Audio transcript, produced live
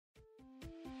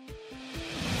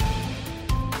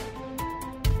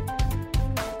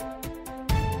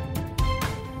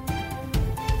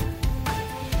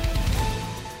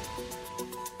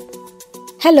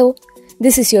Hello,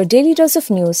 this is your daily dose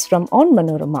of news from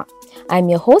Onmanorama. I'm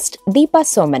your host Deepa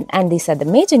Soman and these are the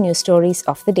major news stories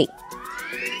of the day.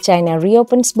 China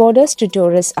reopens borders to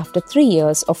tourists after 3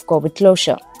 years of COVID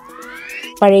closure.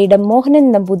 Pazhayidom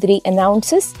Namboothiri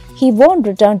announces he won't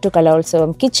return to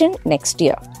Kalolsavam kitchen next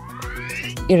year.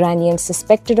 Iranian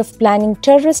suspected of planning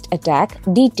terrorist attack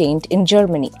detained in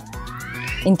Germany.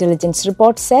 Intelligence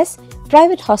report says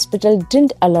private hospital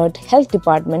didn't alert health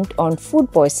department on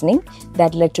food poisoning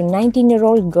that led to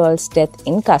 19-year-old girl's death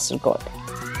in Kasaragod.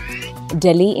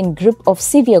 Delhi in grip of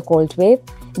severe cold wave,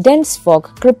 dense fog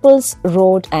cripples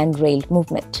road and rail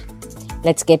movement.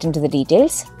 Let's get into the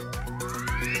details.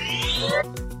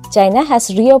 China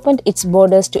has reopened its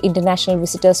borders to international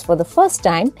visitors for the first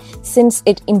time since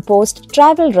it imposed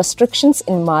travel restrictions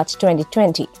in March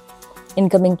 2020.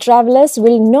 Incoming travelers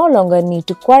will no longer need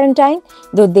to quarantine,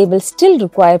 though they will still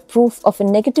require proof of a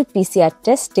negative PCR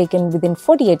test taken within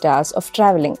 48 hours of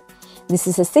traveling. This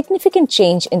is a significant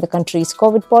change in the country's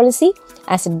COVID policy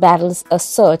as it battles a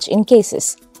surge in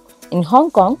cases. In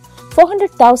Hong Kong,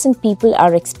 400,000 people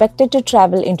are expected to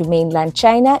travel into mainland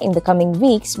China in the coming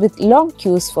weeks with long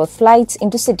queues for flights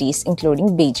into cities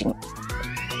including Beijing.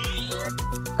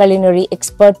 Culinary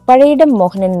expert Pazhayidom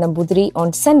Namboothiri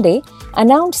on Sunday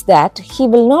announced that he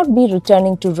will not be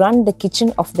returning to run the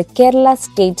kitchen of the Kerala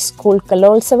State School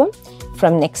Kalolsavam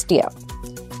from next year.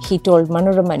 He told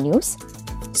Onmanorama News,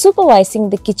 "Supervising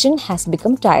the kitchen has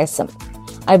become tiresome.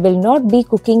 I will not be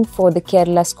cooking for the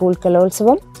Kerala School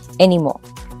Kalolsavam anymore.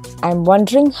 I'm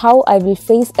wondering how I will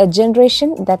face a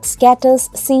generation that scatters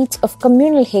seeds of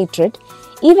communal hatred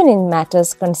even in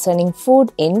matters concerning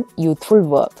food in youthful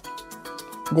verve.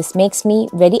 This makes me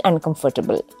very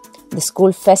uncomfortable. The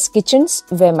school fest kitchens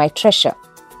were my treasure.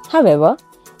 However,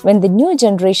 when the new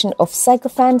generation of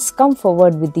sycophants come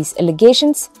forward with these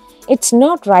allegations, it's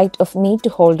not right of me to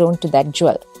hold on to that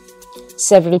jewel."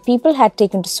 Several people had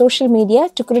taken to social media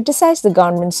to criticize the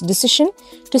government's decision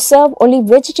to serve only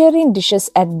vegetarian dishes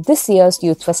at this year's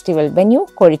youth festival venue,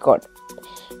 Kozhikode.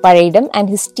 Pazhayidom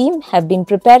and his team have been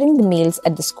preparing the meals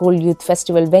at the school youth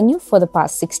festival venue for the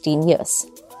past 16 years.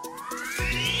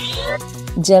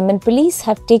 German police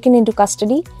have taken into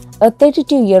custody a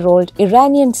 32-year-old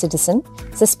Iranian citizen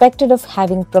suspected of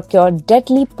having procured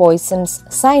deadly poisons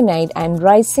cyanide and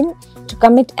ricin to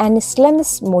commit an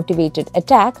Islamist-motivated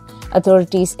attack,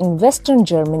 authorities in western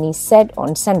Germany said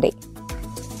on Sunday.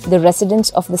 The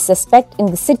residence of the suspect in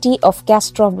the city of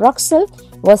Castrop-Rauxel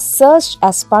was searched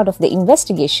as part of the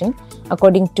investigation,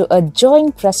 according to a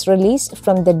joint press release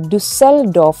from the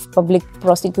Düsseldorf Public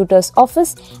Prosecutor's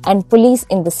Office and police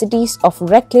in the cities of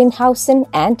Recklinghausen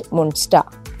and Münster.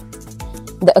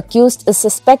 The accused is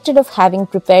suspected of having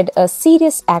prepared a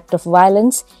serious act of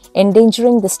violence,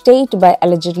 endangering the state by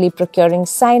allegedly procuring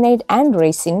cyanide and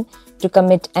ricin to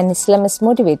commit an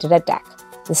Islamist-motivated attack,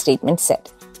 the statement said.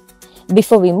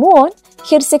 Before we move on,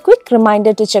 here's a quick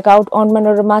reminder to check out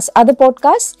Onmanorama's other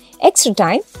podcasts, Extra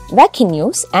Time, Wacky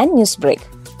News and Newsbreak.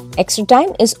 Extra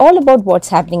Time is all about what's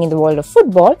happening in the world of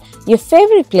football, your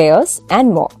favorite players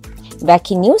and more.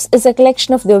 Wacky News is a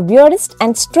collection of the weirdest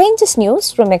and strangest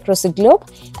news from across the globe,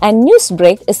 and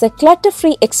Newsbreak is a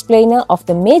clutter-free explainer of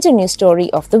the major news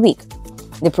story of the week.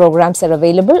 The programs are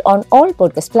available on all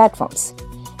podcast platforms.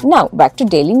 Now back to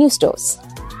daily news dose.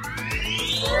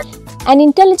 An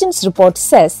intelligence report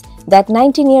says that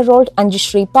 19-year-old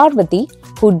Anjushri Parvati,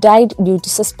 who died due to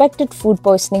suspected food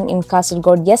poisoning in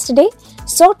Kasaragod yesterday,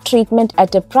 sought treatment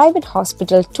at a private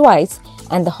hospital twice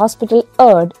and the hospital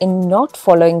erred in not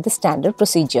following the standard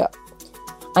procedure.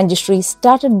 Anjushri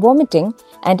started vomiting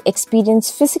and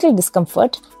experienced physical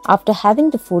discomfort after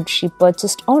having the food she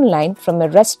purchased online from a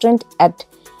restaurant at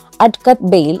Adkat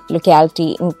Bail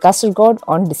locality in Kasaragod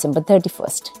on December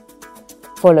 31st.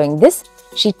 Following this,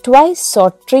 she twice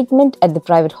sought treatment at the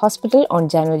private hospital on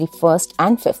January 1st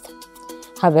and 5th.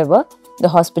 However, the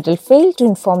hospital failed to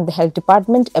inform the health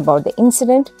department about the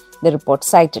incident, the report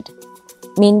cited.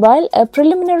 Meanwhile, a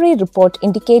preliminary report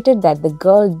indicated that the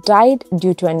girl died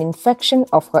due to an infection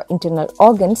of her internal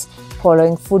organs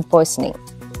following food poisoning.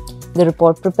 The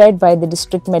report prepared by the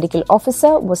district medical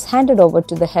officer was handed over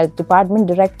to the health department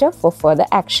director for further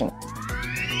action.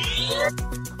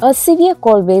 A severe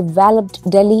cold wave walloped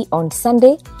Delhi on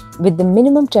Sunday, with the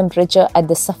minimum temperature at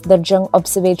the Safdarjung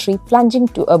Observatory plunging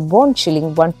to a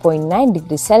bone-chilling 1.9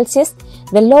 degrees Celsius,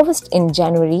 the lowest in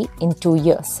January in 2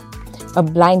 years. A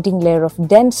blinding layer of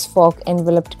dense fog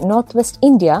enveloped northwest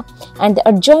India and the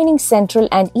adjoining central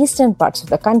and eastern parts of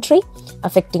the country,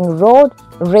 affecting road,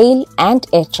 rail and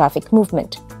air traffic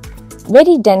movement.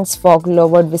 Very dense fog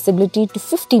lowered visibility to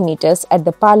 50 meters at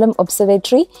the Palam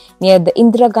Observatory near the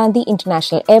Indira Gandhi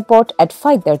International Airport at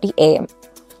 5:30 am.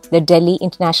 The Delhi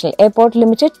International Airport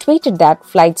Limited tweeted that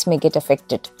flights may get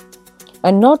affected.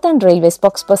 A Northern Railway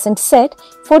spokesperson said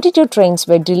 42 trains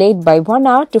were delayed by 1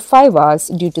 hour to 5 hours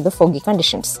due to the foggy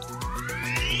conditions.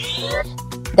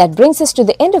 That brings us to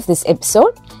the end of this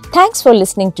episode. Thanks for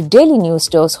listening to Daily News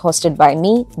Dose hosted by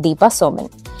me, Deepa Soman.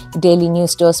 Daily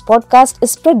News Dose podcast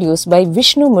is produced by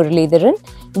Vishnu Muralidharan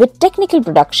with technical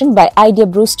production by Idea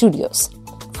Brew Studios.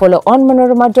 Follow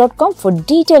onmanorama.com for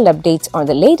detailed updates on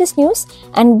the latest news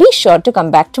and be sure to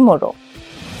come back tomorrow.